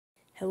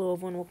Hello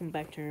everyone, welcome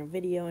back to our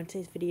video. In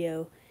today's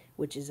video,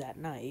 which is at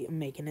night, I'm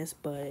making this,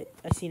 but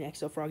I seen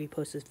XO Froggy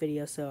post this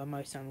video, so I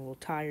might sound a little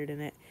tired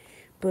in it.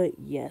 But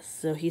yes,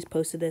 so he's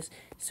posted this.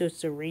 So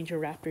it's the Ranger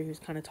Raptor he was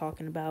kind of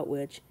talking about,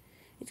 which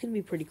it's going to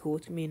be pretty cool.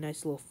 It's going to be a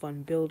nice little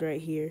fun build right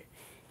here.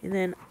 And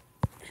then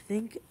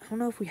I don't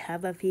know if we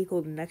have that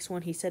vehicle. The next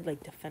one, he said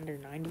like Defender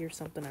 90 or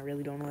something. I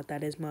really don't know what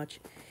that is much.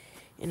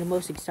 And the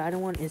most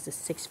exciting one is the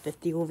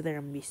 650 over there.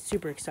 I'm going to be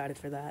super excited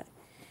for that.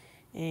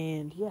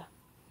 And yeah.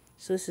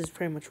 So this is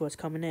pretty much what's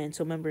coming in.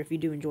 So remember, if you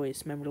do enjoy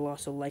this, remember to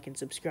also like and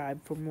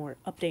subscribe for more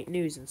update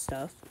news and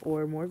stuff,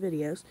 or more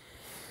videos.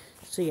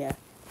 So yeah,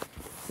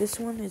 this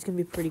one is going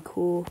to be pretty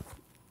cool.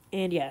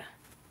 And yeah,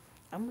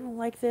 I'm going to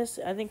like this.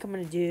 I think I'm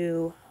going to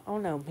do, I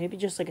don't know, maybe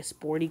just like a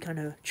sporty kind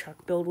of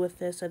truck build with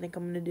this, I think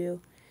I'm going to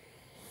do.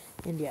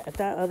 And yeah, if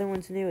that other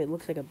one's new, it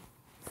looks like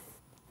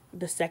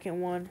the second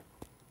one.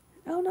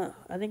 I don't know.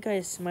 I think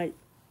I'm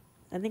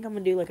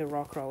going to do like a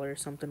rock crawler or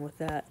something with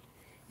that.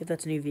 If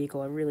that's a new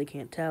vehicle, I really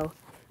can't tell.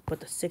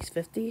 But the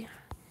 650,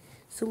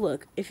 so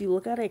look, if you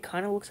look at it, it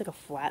kind of looks like a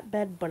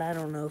flatbed, but I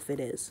don't know if it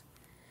is.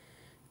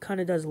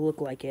 Kind of does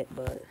look like it,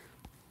 but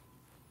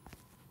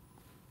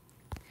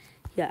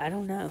yeah, I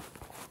don't know.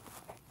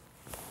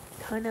 It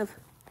kind of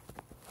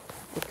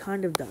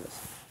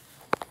does.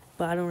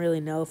 But I don't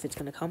really know if it's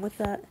going to come with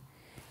that.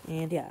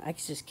 And yeah, I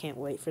just can't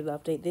wait for the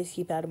update. They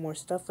keep adding more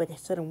stuff. Like I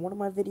said in one of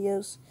my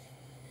videos,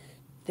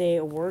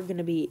 I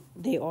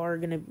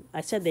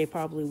said they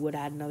probably would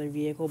add another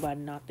vehicle, but I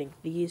did not think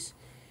these,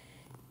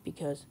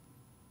 because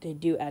they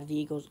do add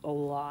vehicles a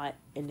lot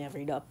in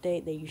every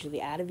update. They usually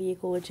add a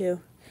vehicle or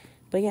two.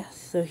 But yeah,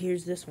 so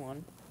here's this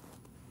one.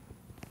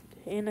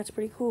 And that's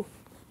pretty cool.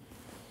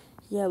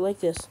 Yeah, I like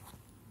this.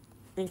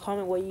 And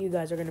comment what you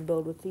guys are going to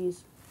build with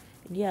these.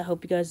 And yeah, I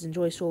hope you guys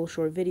enjoy this little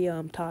short video.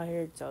 I'm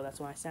tired, so that's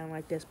why I sound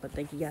like this. But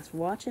thank you guys for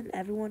watching,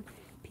 everyone.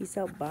 Peace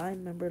out, bye.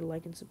 Remember to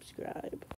like and subscribe.